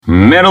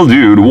Metal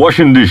Dude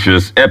Washing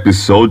Dishes,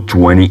 episode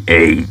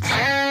 28.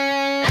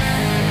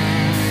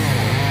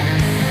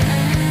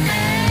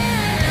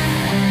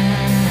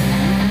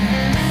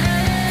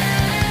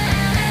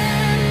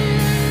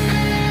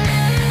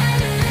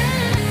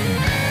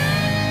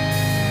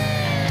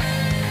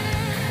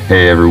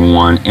 Hey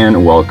everyone,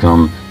 and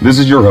welcome. This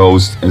is your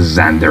host,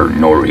 Xander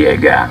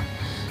Noriega.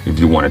 If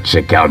you want to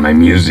check out my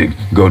music,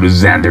 go to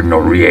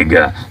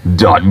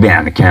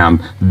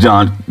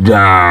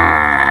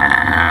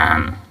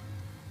xandernoriega.bandcamp.com.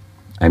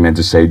 I meant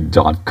to say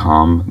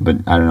 .com, but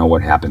I don't know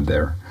what happened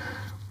there.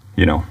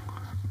 You know,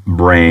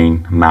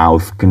 brain,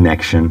 mouth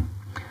connection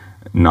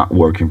not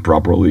working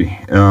properly.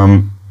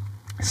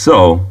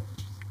 So,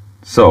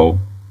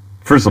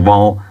 first of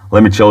all,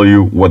 let me tell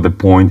you what the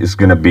point is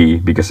going to be,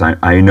 because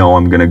I know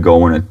I'm going to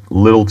go on a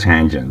little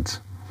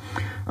tangent.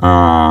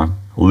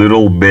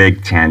 Little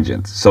big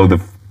tangent. So the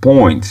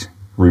point,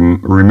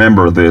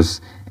 remember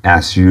this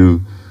as you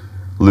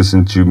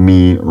listen to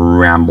me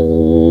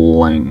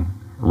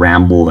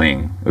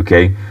rambling,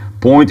 okay?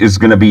 Point is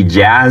going to be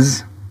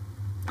jazz.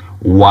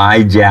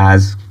 Why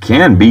jazz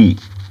can be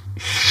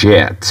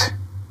shit.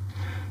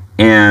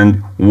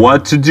 And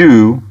what to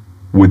do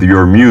with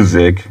your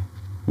music,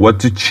 what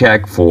to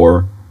check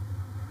for,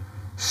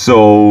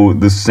 so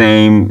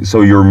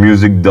your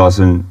music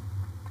doesn't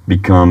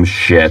become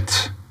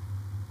shit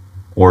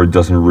or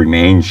doesn't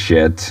remain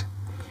shit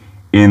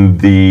in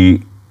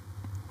the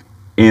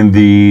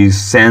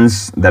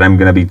sense that I'm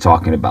gonna be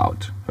talking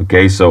about.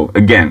 Okay, so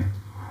again,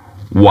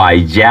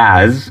 why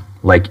jazz,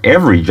 like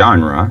every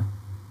genre,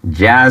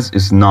 jazz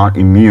is not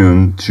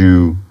immune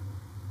to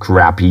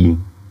crappy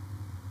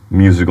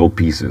musical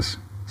pieces.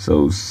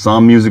 So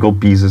some musical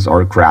pieces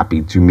are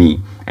crappy to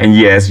me. And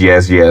yes,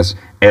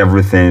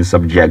 everything is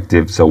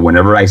subjective. So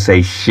whenever I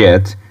say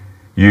shit,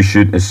 you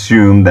should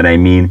assume that I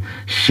mean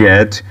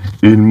shit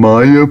in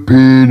my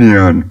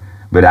opinion.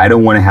 But I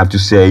don't want to have to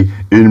say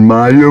in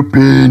my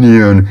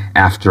opinion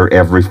after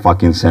every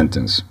fucking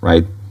sentence,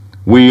 right?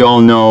 We all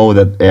know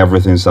that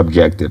everything's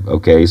subjective,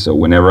 okay? So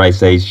whenever I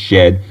say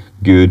shit,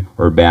 good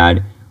or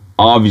bad,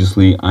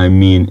 obviously I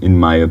mean in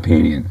my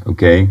opinion,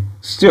 okay?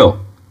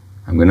 Still,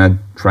 I'm gonna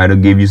try to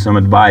give you some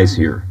advice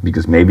here,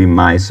 because maybe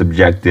my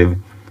subjective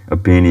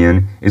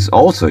opinion is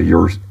also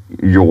your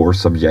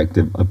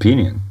subjective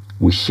opinion.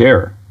 We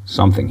share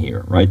something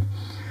here, right?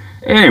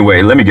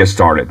 Anyway, let me get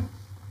started.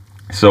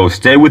 So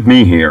stay with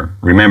me here.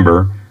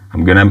 Remember,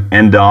 I'm gonna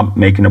end up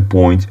making a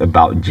point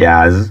about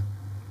jazz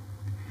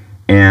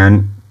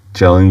and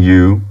telling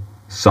you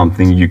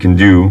something you can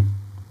do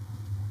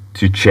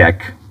to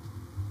check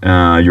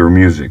your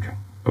music,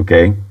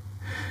 okay?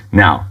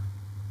 Now,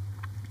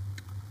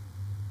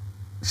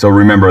 so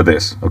remember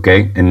this,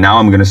 okay? And now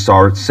I'm gonna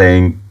start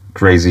saying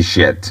crazy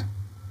shit.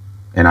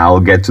 And I'll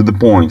get to the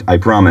point, I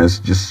promise.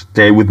 Just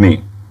stay with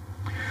me.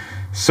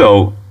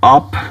 So,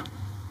 up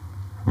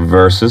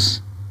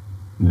versus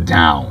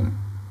down.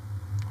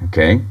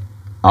 Okay?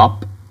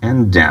 Up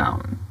and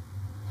down.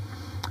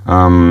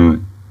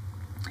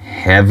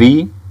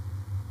 Heavy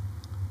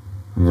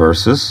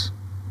versus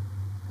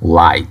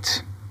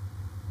light.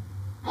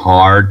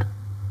 Hard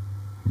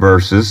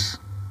versus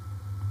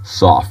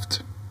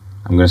soft.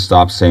 I'm going to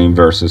stop saying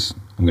versus.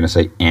 I'm going to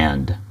say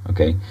and.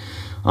 Okay?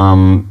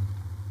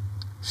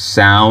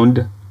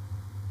 Sound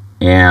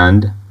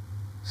and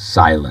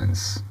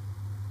silence.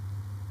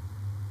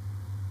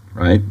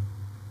 Right?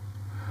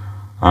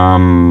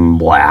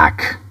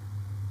 Black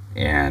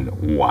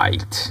and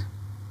white.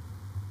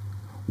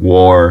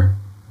 War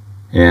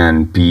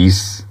and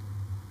peace.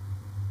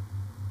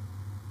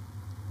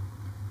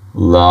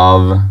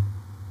 Love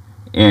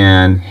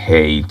and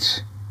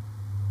hate.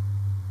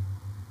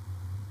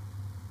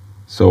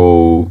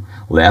 So,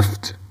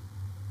 left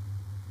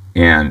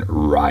and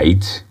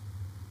right.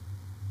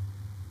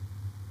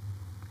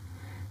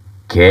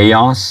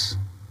 Chaos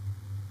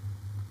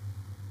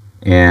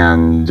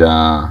and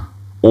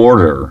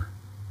order.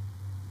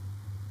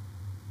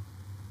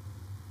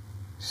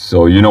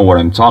 So you know what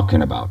I'm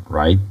talking about,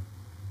 right?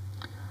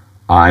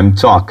 I'm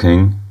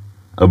talking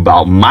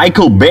about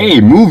Michael Bay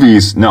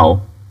movies.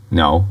 No,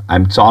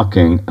 I'm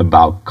talking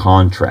about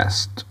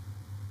contrast.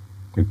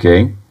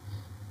 Okay?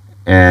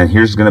 And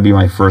here's gonna be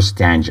my first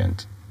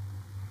tangent.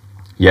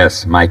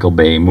 Yes, Michael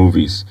Bay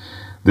movies.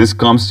 This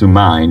comes to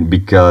mind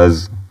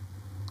because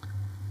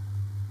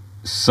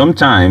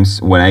sometimes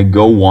when I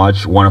go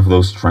watch one of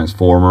those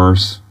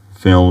Transformers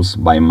films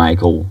by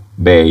Michael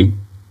Bay,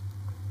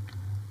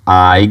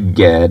 I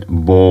get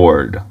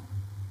bored.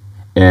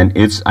 And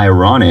it's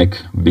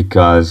ironic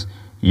because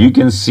you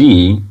can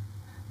see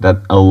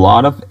that a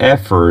lot of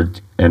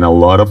effort and a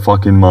lot of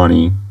fucking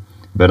money,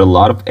 but a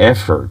lot of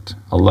effort,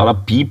 a lot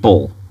of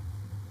people,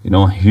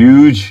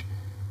 huge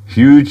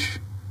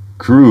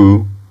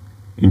crew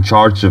in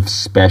charge of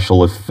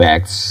special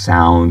effects,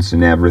 sounds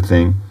and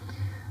everything.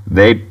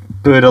 They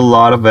put a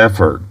lot of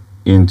effort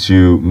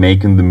into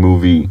making the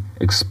movie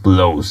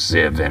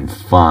explosive and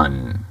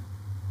fun.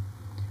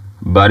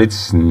 But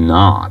it's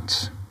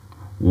not.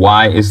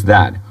 Why is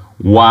that?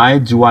 Why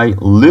do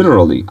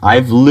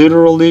I've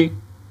literally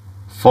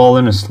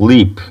fallen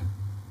asleep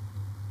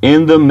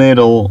in the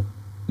middle,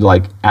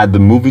 like at the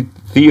movie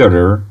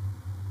theater,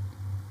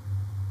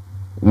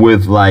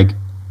 with like,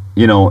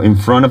 in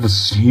front of a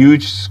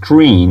huge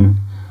screen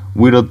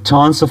with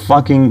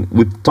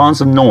with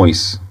tons of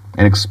noise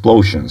and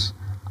explosions.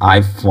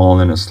 I've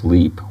fallen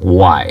asleep.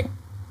 Why?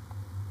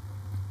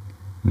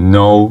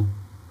 No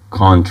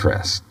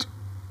contrast.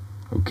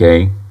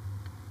 Okay?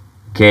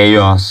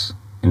 Chaos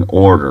and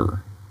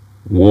order.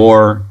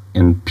 War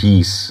and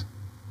peace.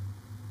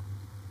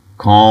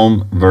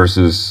 Calm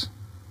versus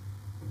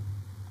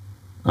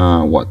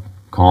what?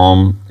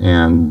 Calm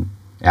and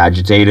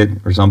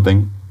agitated or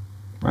something,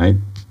 right?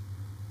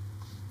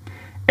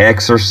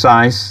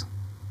 Exercise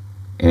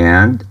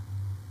and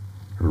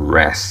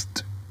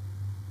rest,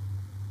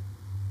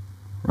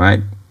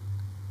 right?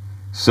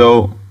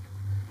 So,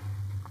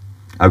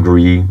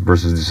 agree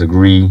versus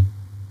disagree,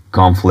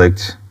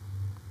 conflict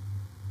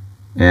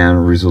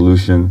and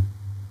resolution.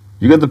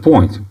 You get the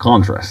point.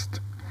 Contrast.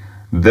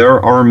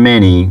 There are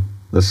many,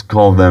 let's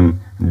call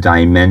them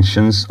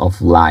dimensions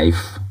of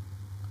life,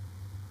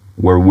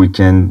 where we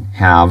can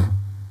have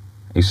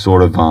a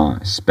sort of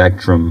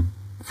spectrum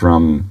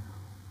from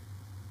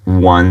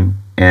one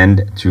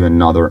end to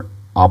another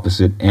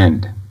opposite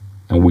end,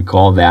 and we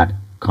call that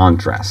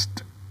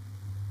contrast.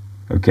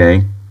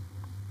 Okay?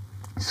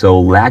 So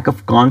lack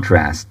of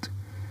contrast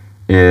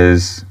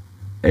is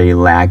a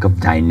lack of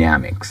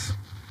dynamics.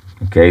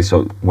 Okay,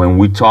 so when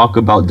we talk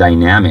about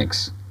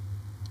dynamics,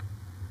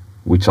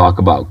 we talk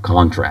about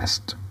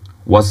contrast.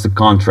 What's the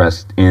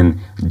contrast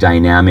in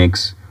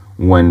dynamics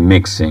when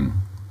mixing?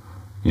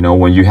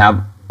 When you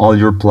have all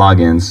your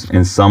plugins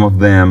and some of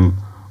them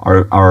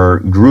are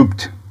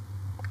grouped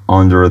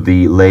under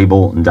the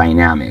label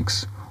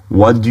dynamics,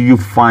 what do you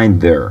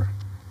find there?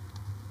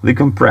 The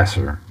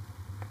compressor,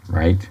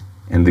 right?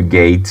 And the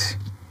gate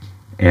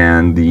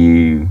and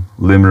the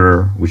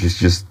limiter, which is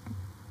just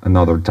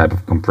another type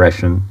of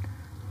compression.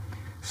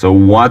 So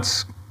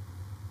what's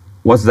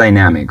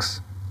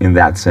dynamics in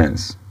that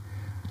sense?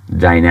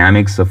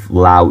 Dynamics of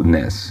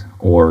loudness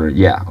or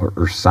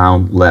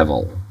sound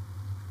level,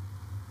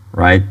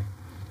 right?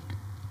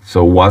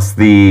 So what's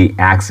the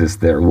axis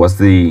there? What's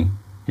the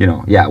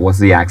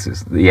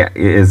axis? It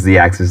is the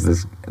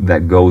axis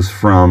that goes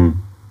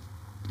from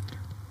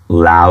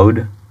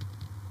loud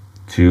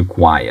to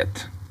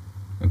quiet.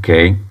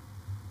 Okay?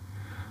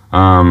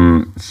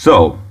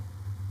 So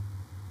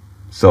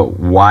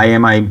why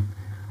am I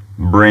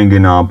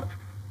bringing up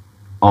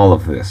all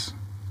of this?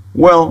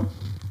 Well,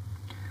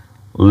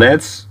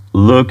 let's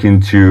look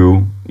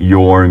into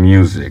your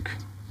music,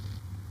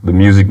 the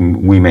music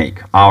we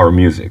make, our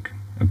music.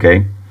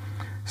 Okay?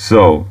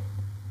 So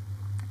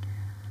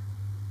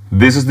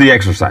this is the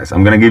exercise.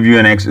 I'm gonna give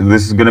you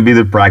this is gonna be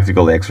the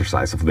practical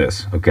exercise of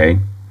this. Okay?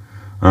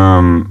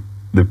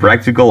 The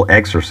practical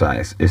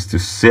exercise is to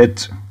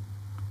sit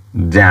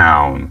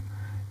down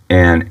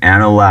and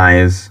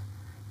analyze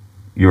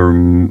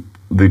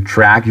the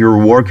track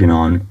you're working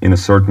on in a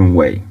certain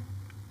way.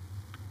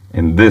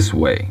 In this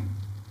way,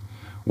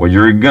 what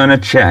you're gonna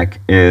check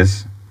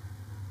is,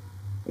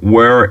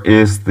 where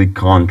is the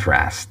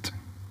contrast?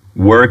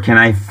 Where can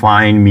I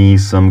find me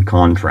some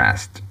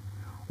contrast?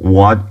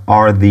 What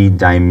are the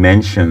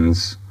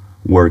dimensions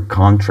where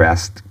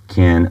contrast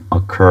can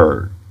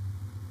occur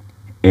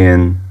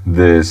in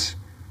this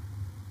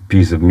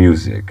piece of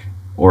music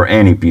or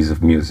any piece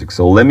of music?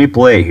 So let me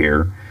play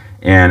here,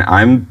 and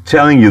I'm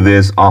telling you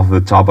this off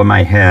the top of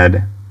my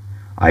head.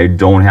 I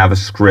don't have a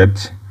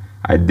script.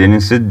 I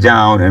didn't sit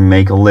down and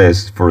make a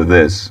list for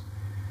this.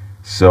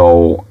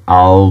 So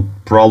I'll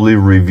probably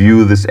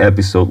review this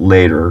episode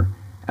later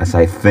as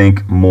I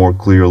think more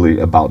clearly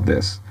about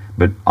this.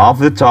 But off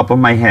the top of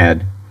my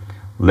head,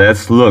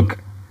 let's look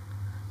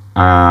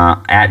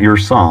at your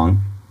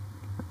song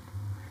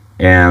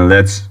and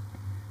let's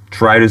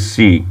try to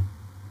see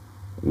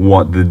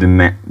what the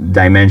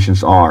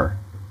dimensions are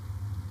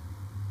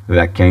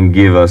that can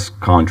give us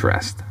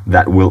contrast,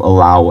 that will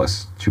allow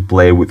us to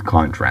play with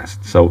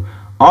contrast. So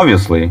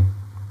obviously,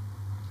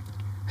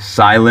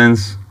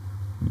 silence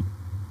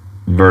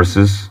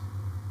versus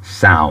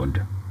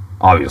sound,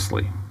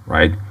 obviously,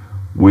 right?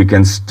 We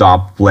can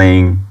stop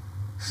playing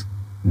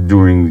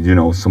during,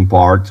 some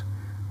part.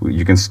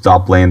 You can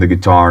stop playing the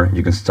guitar,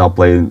 you can stop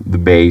playing the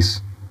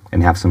bass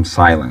and have some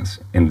silence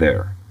in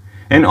there.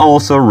 And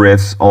also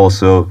riffs,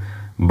 also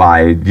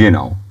by,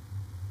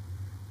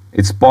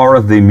 it's part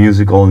of the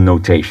musical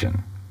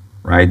notation,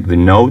 right? The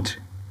note,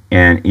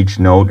 and each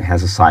note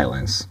has a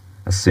silence,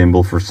 a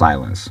symbol for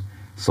silence.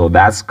 So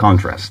that's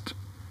contrast.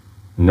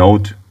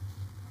 Note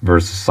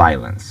versus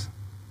silence.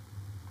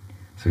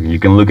 So you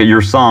can look at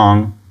your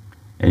song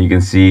and you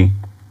can see,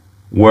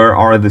 where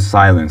are the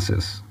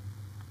silences?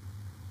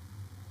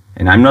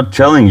 And I'm not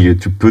telling you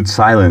to put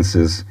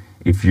silences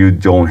if you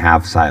don't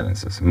have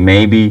silences.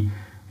 Maybe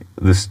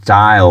the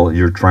style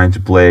you're trying to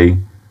play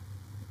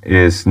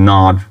is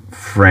not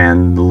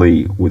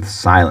friendly with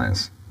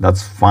silence.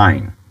 That's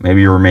fine.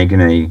 Maybe you're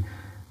making a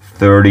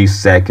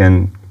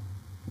 30-second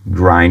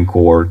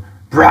grindcore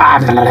And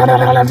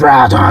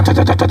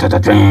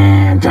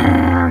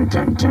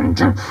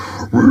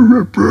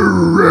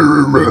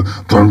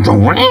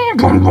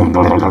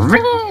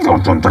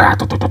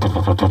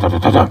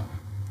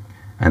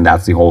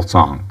that's the whole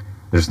song.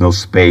 There's no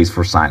space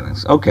for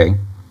silence. Okay,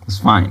 it's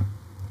fine.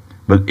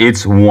 But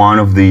it's one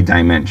of the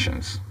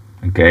dimensions.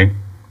 Okay?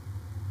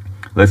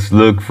 Let's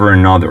look for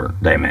another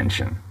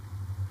dimension.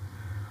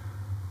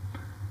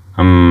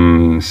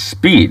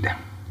 Speed,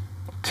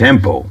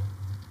 tempo.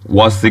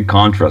 What's the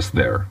contrast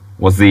there?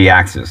 What's the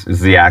axis?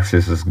 Is the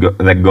axis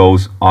that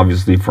goes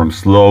obviously from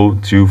slow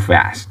to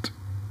fast.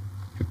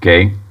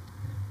 Okay?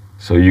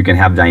 So you can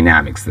have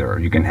dynamics there.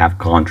 You can have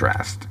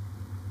contrast.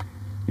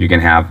 You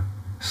can have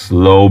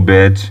slow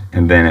bit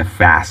and then a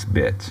fast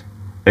bit.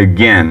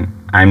 Again,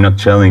 I'm not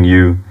telling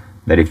you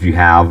that if you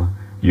have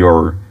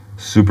your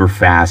super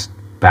fast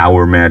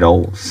power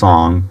metal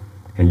song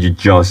and you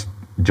just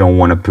don't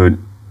want to put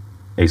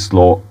a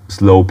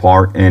slow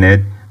part in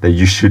it, that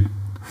you should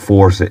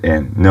force it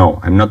in. No,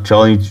 I'm not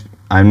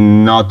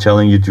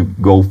telling you to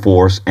go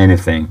force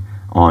anything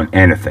on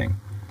anything.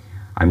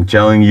 I'm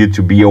telling you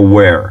to be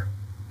aware,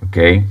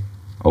 okay,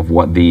 of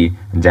what the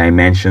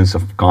dimensions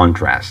of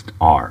contrast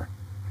are.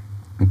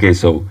 Okay,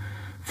 so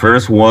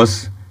first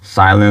was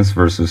silence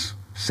versus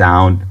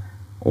sound,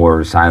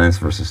 or silence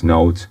versus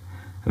notes.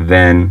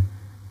 Then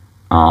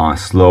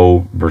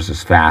slow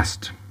versus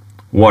fast.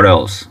 What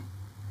else?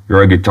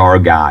 You're a guitar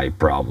guy,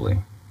 probably,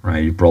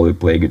 right? You probably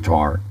play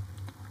guitar,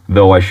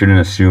 though I shouldn't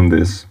assume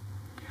this.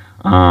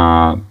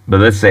 But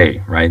let's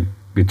say, right,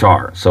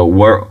 guitar. So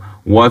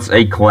what's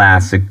a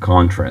classic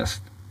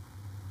contrast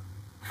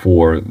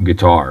for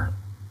guitar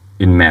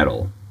in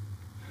metal?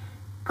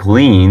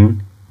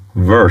 Clean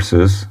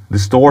versus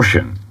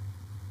distortion.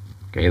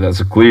 Okay,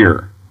 that's a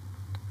clear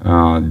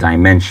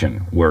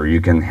dimension where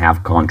you can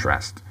have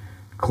contrast.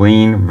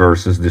 Clean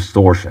versus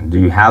distortion. Do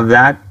you have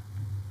that?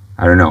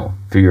 I don't know.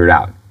 Figure it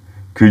out.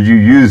 Could you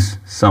use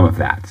some of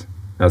that?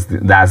 That's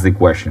the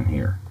question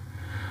here.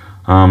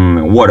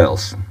 What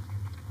else?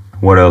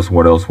 What else?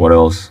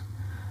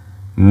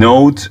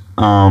 Note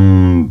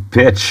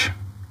pitch.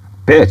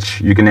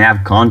 Pitch. You can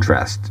have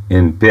contrast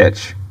in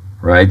pitch,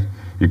 right?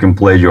 You can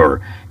play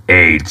your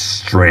 8th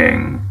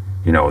string,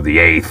 you know, the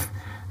 8th,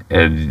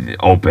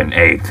 open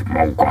 8th.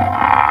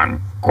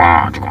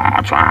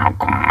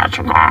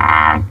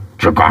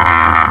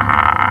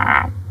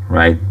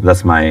 Right?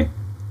 That's my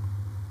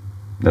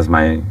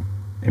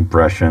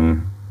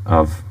impression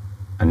of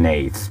an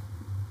 8th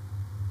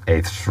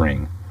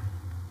string.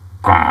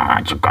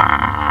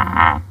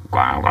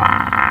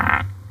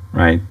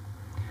 Right?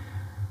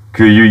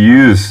 Could you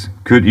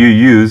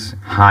use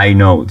high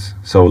notes?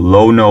 So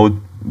low note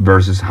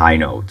versus high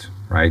note,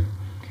 right?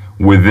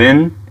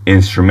 Within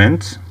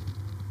instruments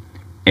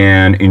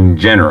and in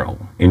general.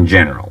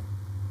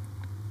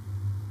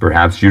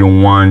 Perhaps you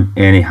don't want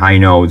any high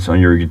notes on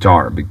your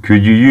guitar, but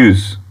could you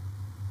use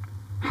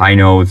high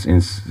notes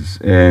in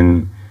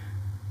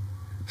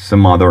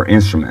some other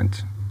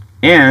instrument?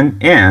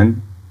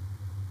 And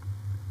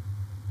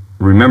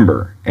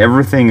remember,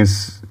 everything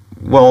is,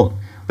 well,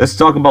 let's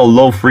talk about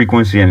low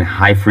frequency and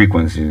high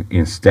frequency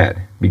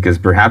instead, because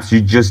perhaps you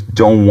just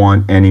don't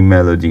want any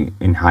melody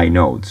in high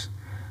notes,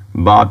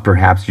 but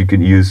perhaps you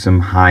could use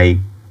some high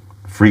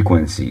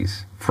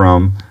frequencies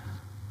from,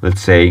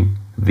 let's say,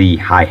 the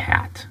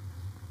hi-hat.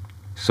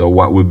 So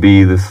what would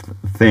be the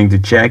thing to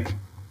check?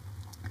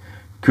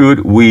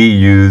 Could we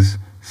use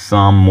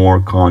some more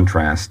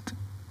contrast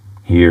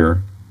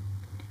here?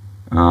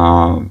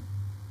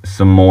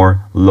 Some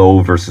more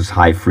low versus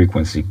high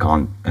frequency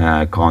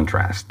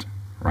contrast,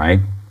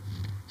 right?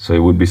 So it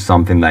would be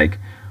something like,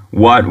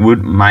 what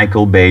would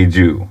Michael Bay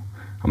do?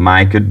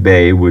 Michael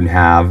Bay would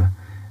have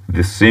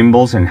the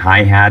cymbals and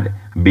hi-hat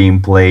being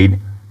played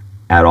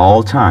at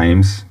all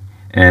times,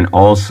 and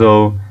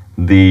also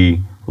the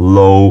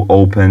low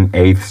open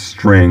 8th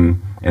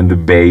string and the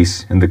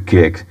bass and the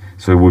kick.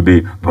 So it would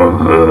be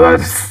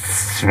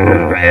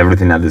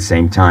everything at the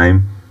same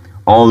time,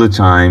 all the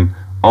time,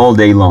 all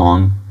day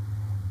long,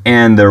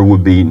 and there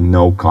would be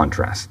no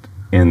contrast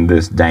in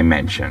this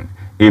dimension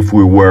if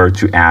we were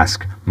to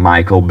ask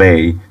Michael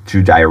Bay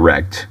to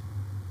direct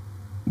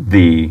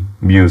the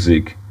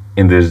music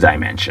in this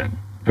dimension.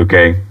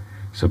 Okay?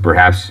 So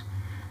perhaps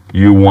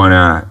you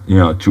wanna,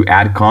 to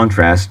add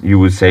contrast, you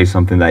would say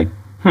something like,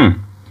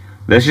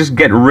 let's just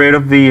get rid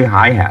of the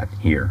hi-hat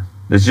here.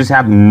 Let's just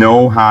have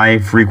no high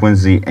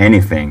frequency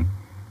anything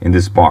in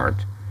this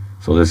part.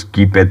 So let's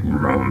keep it,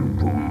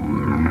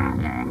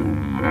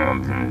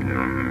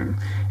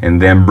 and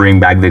then bring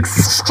back the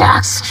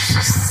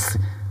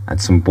at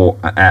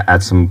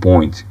some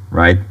point,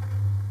 right?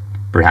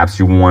 Perhaps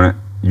you want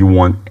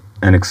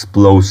an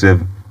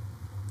explosive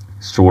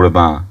sort of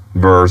a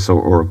verse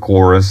or a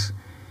chorus,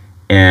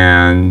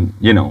 and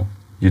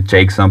you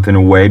take something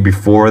away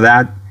before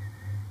that,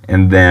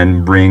 and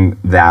then bring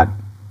that,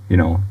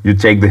 you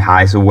take the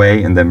highs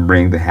away and then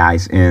bring the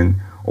highs in,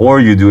 or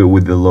you do it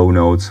with the low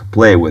notes,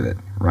 play with it,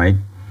 right?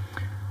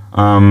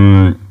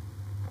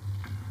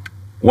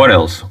 What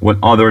else? What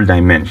other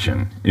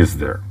dimension is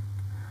there?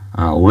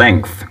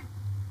 Length,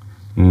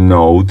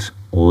 note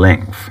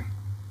length.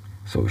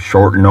 So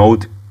short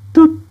note,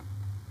 toot.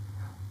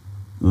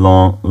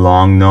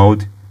 Long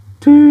note,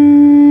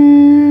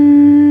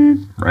 toot,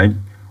 right?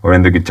 Or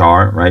in the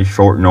guitar, right?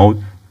 Short note,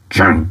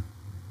 chung.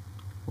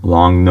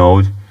 Long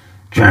note,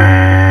 chung,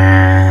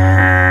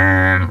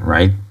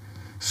 right?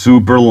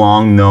 Super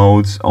long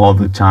notes all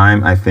the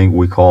time. I think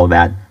we call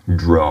that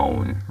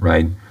drone,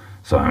 right?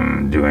 So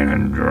I'm doing a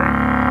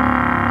drone.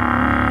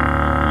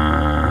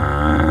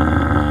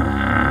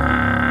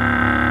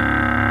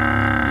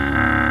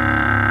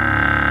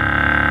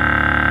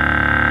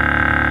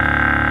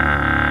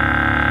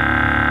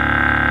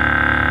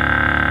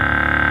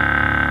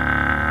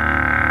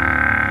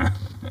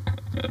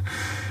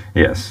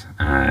 Yes,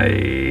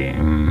 I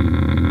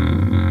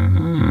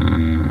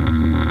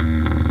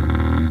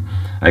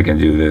can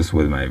do this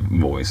with my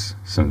voice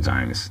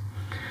sometimes,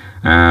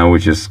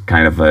 which is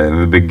kind of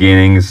the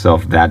beginnings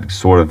of that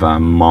sort of a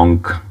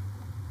monk-like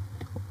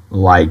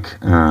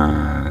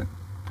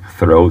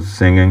throat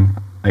singing,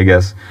 I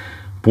guess.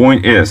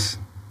 Point is,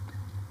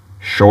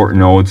 short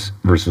notes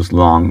versus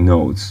long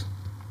notes.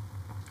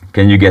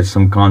 Can you get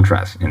some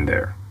contrast in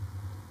there?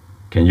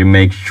 Can you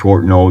make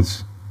short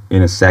notes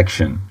in a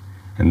section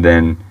and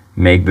then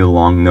make the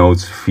long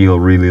notes feel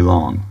really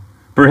long?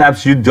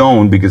 Perhaps you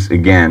don't, because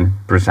again,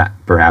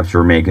 perhaps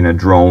you're making a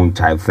drone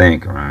type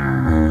thing.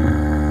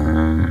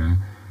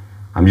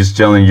 I'm just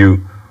telling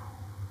you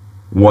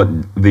what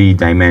the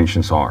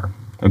dimensions are.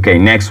 Okay,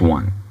 next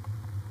one.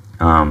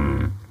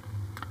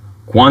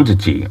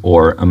 Quantity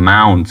or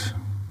amount.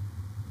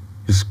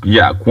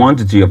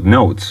 Quantity of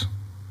notes.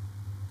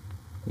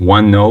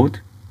 One note,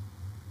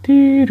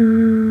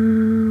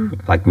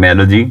 like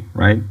melody,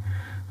 right?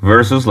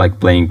 Versus like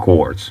playing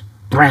chords.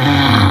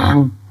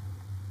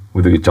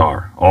 With the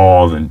guitar,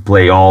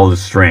 play all the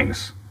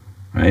strings,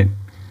 right?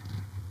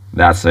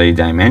 That's a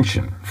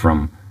dimension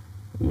from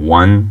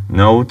one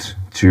note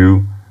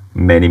to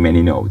many,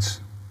 many notes.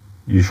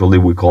 Usually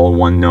we call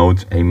one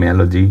note a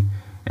melody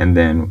and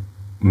then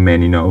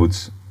many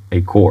notes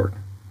a chord.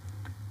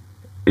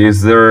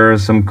 Is there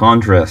some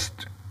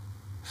contrast,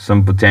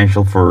 some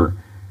potential for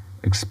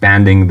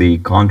expanding the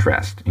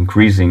contrast,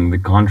 increasing the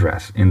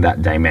contrast in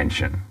that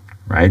dimension,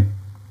 right?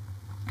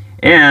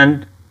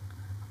 And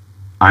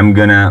I'm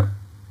gonna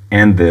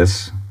end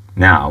this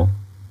now.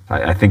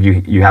 I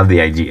think you have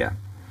the idea.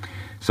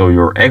 So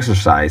your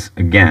exercise,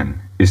 again,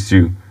 is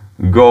to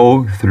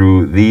go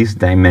through these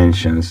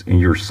dimensions in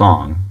your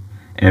song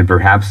and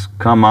perhaps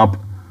come up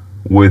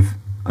with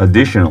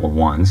additional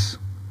ones,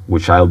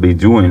 which I'll be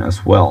doing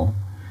as well,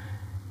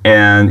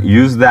 and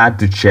use that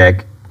to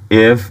check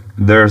if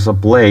there's a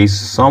place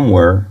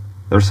somewhere,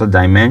 there's a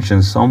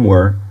dimension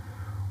somewhere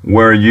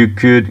where you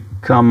could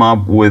come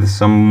up with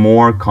some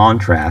more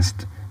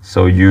contrast,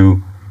 so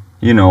you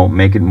know,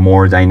 make it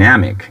more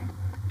dynamic.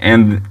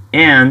 And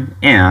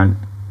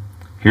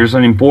here's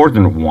an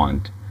important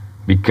one,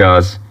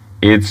 because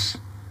it's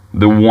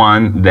the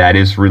one that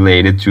is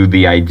related to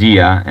the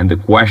idea and the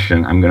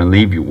question I'm going to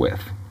leave you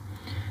with.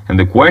 And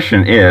the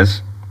question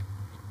is,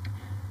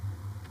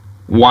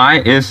 why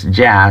is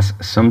jazz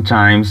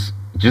sometimes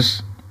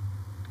just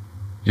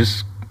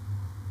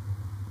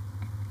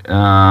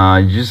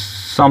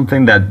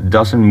something that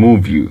doesn't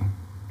move you,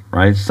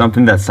 right?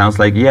 Something that sounds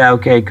like, yeah,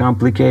 okay,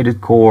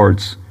 complicated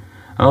chords.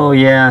 Oh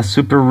yeah,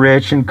 super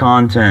rich in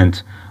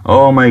content.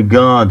 Oh my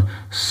God,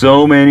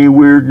 so many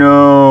weird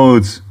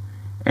notes.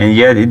 And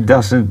yet it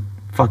doesn't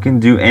fucking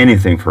do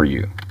anything for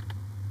you.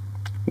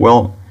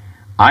 Well,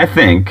 I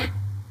think,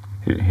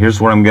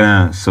 here's what I'm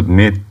gonna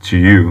submit to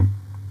you.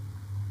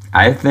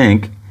 I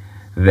think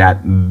that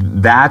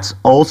that's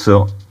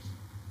also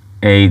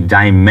a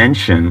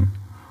dimension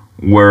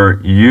where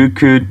you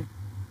could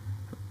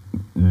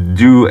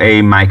do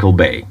a Michael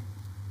Bay.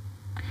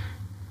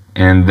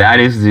 And that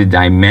is the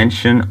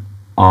dimension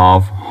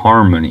of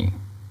harmony.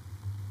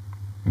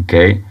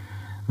 Okay?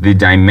 The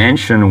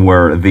dimension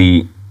where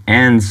the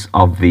ends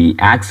of the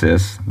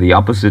axis, the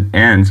opposite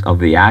ends of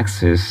the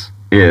axis,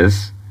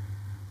 is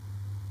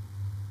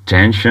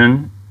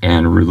tension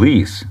and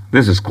release.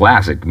 This is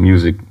classic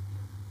music,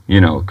 you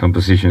know,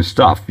 composition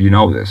stuff. You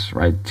know this,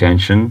 right?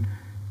 Tension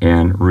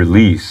and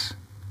release.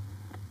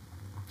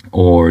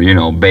 Or, you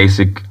know,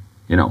 basic,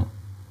 you know,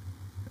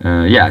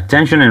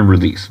 tension and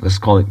release. Let's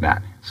call it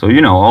that. So,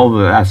 you know, all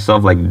that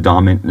stuff like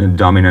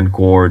dominant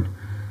chord,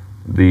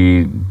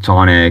 the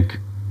tonic,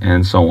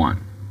 and so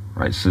on,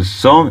 right?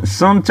 So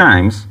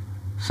sometimes,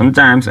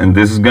 and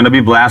this is gonna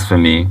be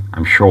blasphemy,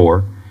 I'm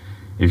sure,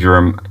 if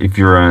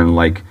you're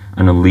like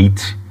an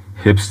elite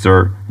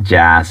hipster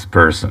jazz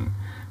person,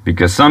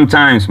 because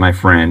sometimes, my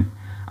friend,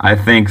 I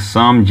think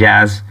some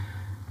jazz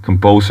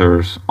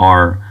composers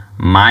are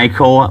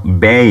Michael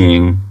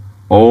Baying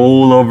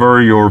all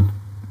over your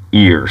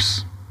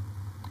ears.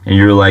 And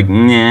you're like,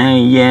 nah,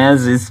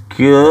 yes, it's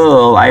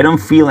cool. I don't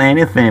feel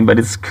anything, but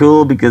it's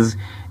cool because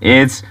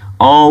it's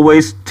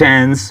always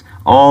tense,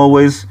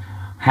 always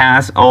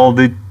has all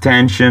the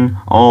tension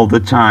all the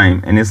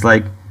time. And it's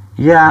like,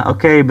 yeah,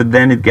 okay, but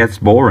then it gets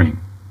boring.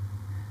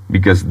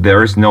 because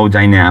there is no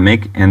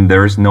dynamic and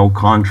there is no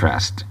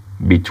contrast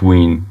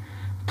between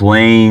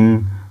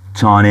plain,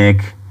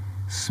 tonic,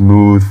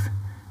 smooth,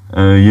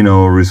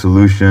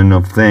 resolution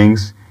of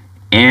things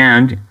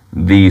and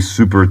the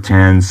super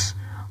tense,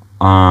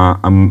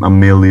 a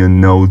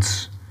million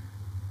notes,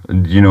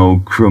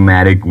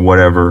 chromatic,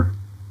 whatever,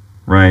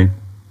 right?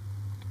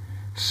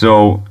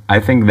 So I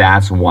think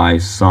that's why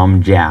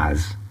some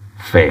jazz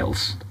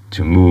fails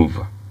to move,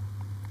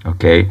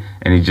 okay?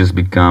 And it just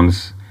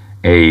becomes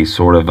a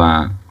sort of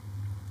a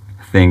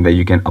thing that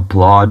you can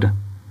applaud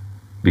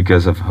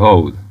because of,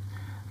 oh,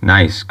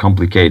 nice,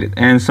 complicated.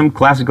 And some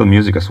classical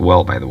music as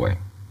well, by the way.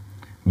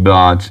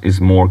 But it's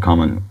more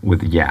common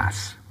with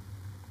jazz.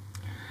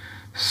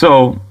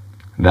 So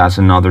that's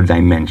another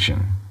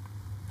dimension.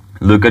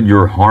 Look at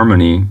your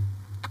harmony,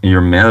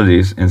 your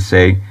melodies, and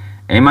say,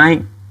 am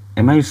I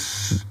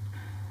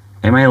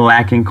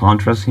lacking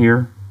contrast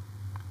here?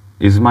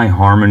 Is my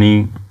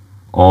harmony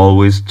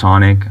always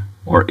tonic,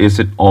 or is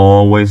it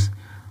always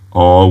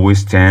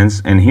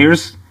tense? And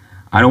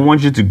I don't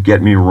want you to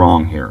get me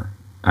wrong here.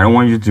 I don't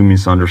want you to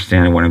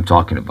misunderstand what I'm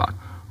talking about.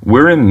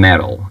 We're in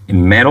metal.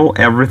 In metal,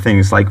 everything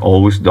is like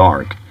always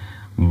dark.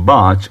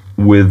 But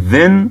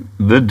within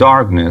the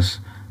darkness,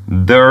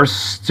 there's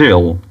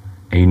still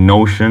a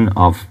notion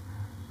of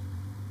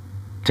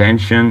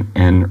tension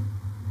and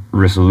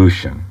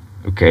resolution,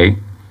 okay?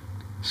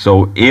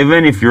 So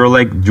even if you're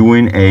like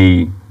doing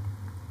a,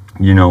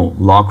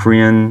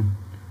 Locrian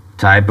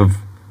type of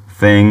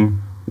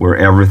thing where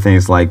everything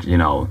is like,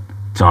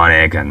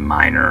 tonic and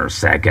minor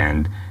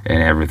second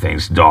and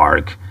everything's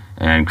dark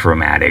and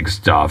chromatic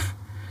stuff,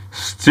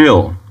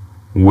 still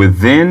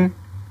within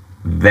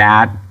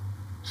that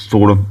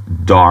sort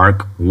of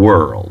dark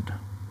world,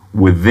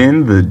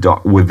 within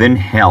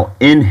hell,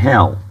 in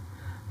hell,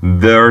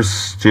 there's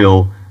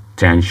still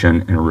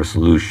tension and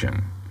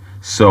resolution.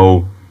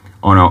 So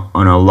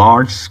on a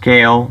large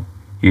scale,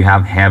 you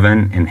have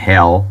heaven and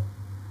hell.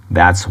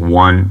 That's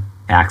one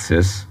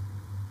axis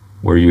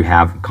where you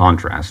have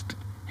contrast,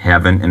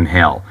 heaven and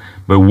hell.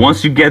 But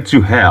once you get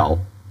to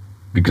hell,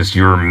 because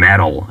you're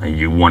metal and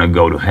you want to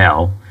go to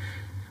hell,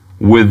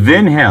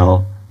 within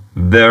hell,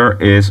 there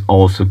is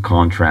also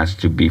contrast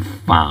to be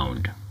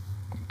found,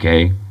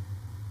 okay?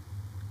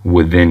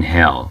 Within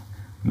hell.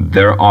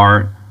 There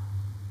are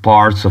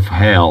parts of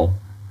hell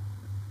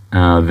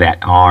that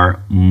are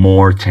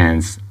more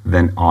tense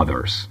than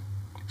others.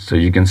 So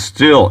you can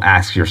still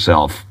ask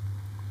yourself,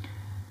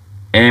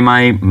 am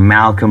I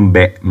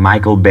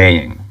Michael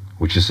Baying?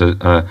 Which is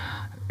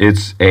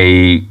it's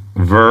a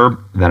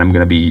verb that I'm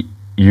going to be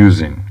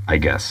using, I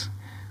guess.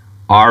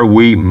 Are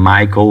we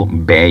Michael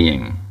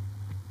Baying?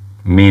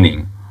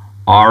 Meaning,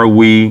 are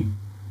we,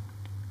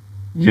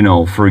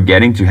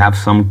 forgetting to have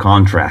some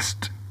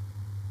contrast,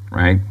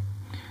 right?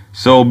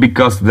 So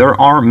because there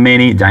are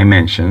many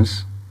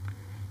dimensions,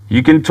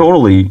 you can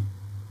totally,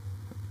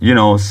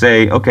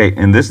 say, okay,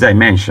 in this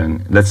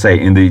dimension, let's say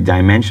in the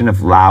dimension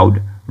of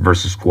loud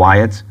versus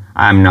quiet,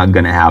 I'm not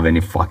gonna have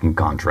any fucking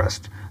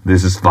contrast.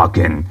 This is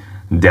fucking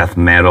death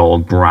metal,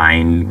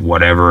 grind,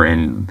 whatever,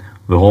 and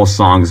the whole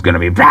song is gonna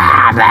be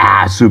blah,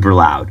 blah, super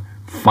loud.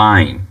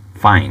 Fine.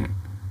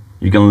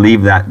 You can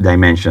leave that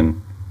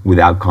dimension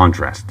without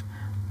contrast.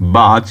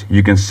 But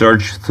you can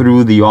search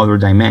through the other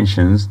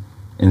dimensions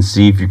and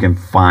see if you can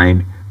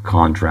find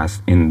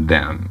contrast in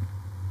them,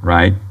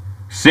 right?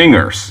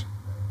 Singers,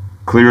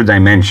 clear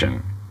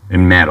dimension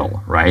in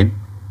metal, right?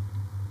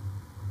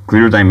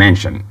 Clear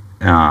dimension.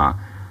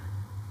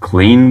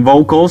 Clean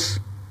vocals,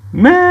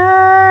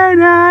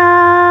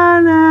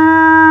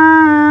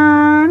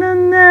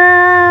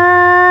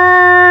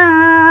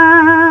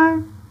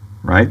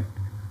 right?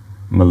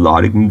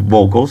 Melodic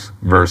vocals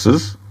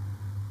versus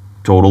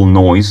total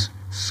noise,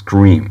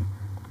 scream.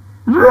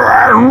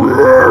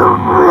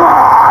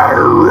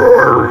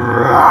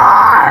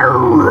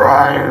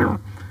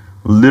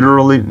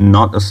 Literally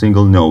not a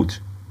single note,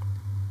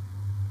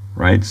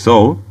 right?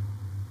 So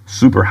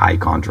super high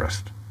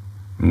contrast.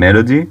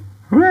 Melody,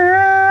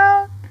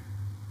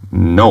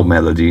 no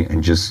melody,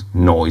 and just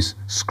noise,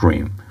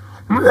 scream.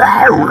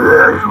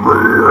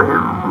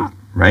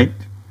 Right?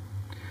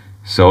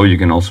 So you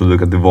can also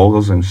look at the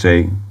vocals and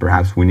say,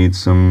 perhaps we need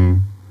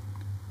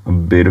a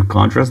bit of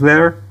contrast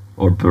there,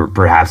 or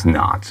perhaps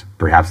not.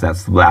 Perhaps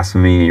that's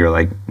blasphemy, and you're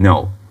like,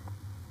 no,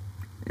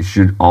 it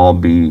should all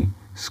be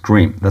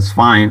scream. That's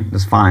fine.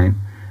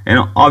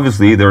 And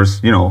obviously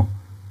there's,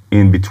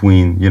 in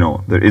between,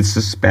 it's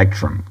a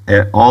spectrum.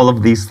 All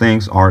of these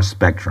things are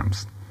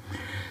spectrums.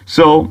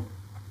 So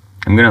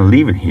I'm gonna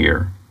leave it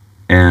here,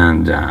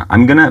 and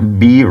I'm gonna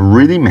be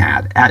really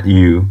mad at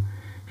you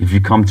if you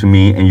come to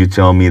me and you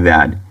tell me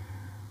that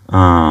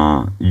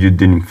you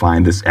didn't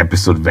find this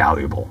episode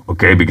valuable,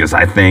 okay? Because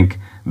I think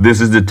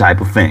this is the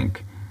type of thing.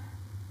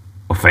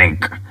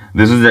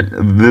 This is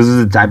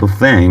the type of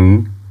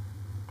thing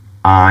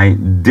I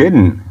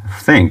didn't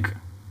think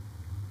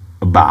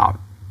about,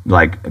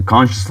 like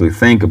consciously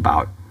think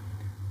about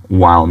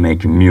while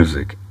making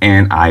music,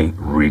 and I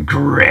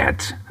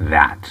regret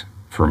that.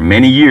 For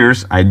many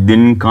years, I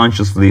didn't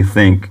consciously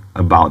think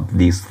about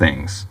these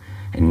things.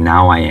 And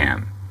now I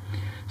am.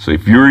 So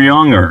if you're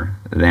younger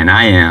than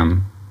I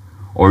am,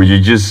 or you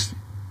just,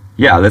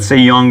 yeah, let's say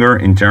younger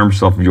in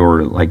terms of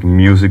your like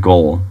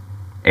musical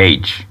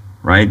age,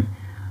 right?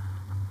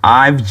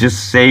 I've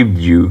just saved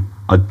you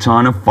a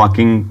ton of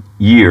fucking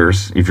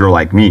years if you're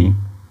like me.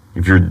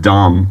 If you're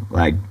dumb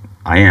like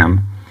I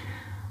am,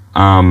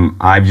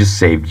 I've just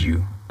saved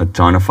you a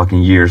ton of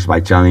fucking years by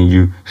telling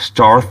you,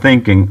 start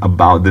thinking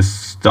about this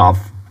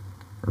stuff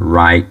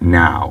right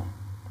now.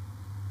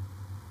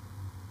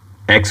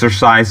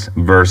 Exercise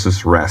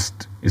versus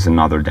rest is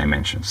another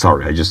dimension.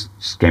 Sorry, I just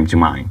came to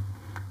mind,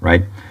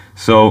 right?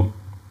 So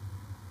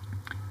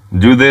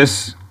do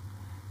this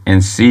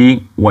and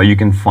see what you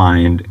can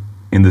find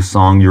in the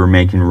song you're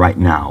making right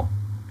now.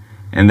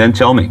 And then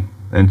tell me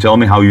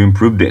how you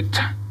improved it.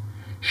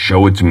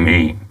 Show it to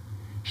me.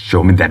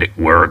 Show me that it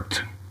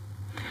worked.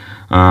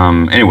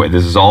 Anyway,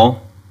 this is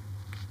all.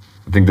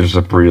 I think there's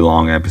a pretty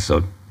long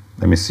episode.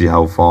 Let me see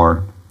how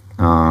far.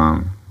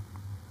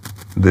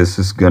 This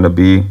is gonna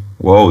be,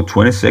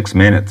 26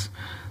 minutes.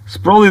 It's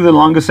probably the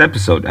longest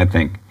episode, I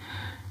think.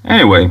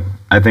 Anyway,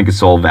 I think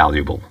it's all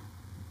valuable.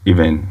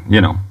 Even,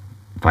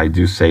 if I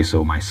do say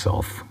so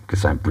myself,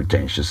 because I'm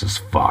pretentious as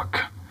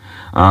fuck.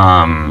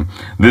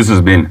 This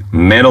has been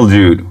Metal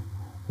Dude,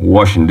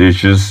 washing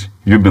dishes.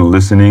 You've been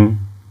listening,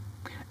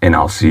 and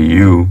I'll see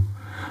you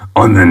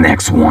on the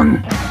next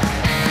one.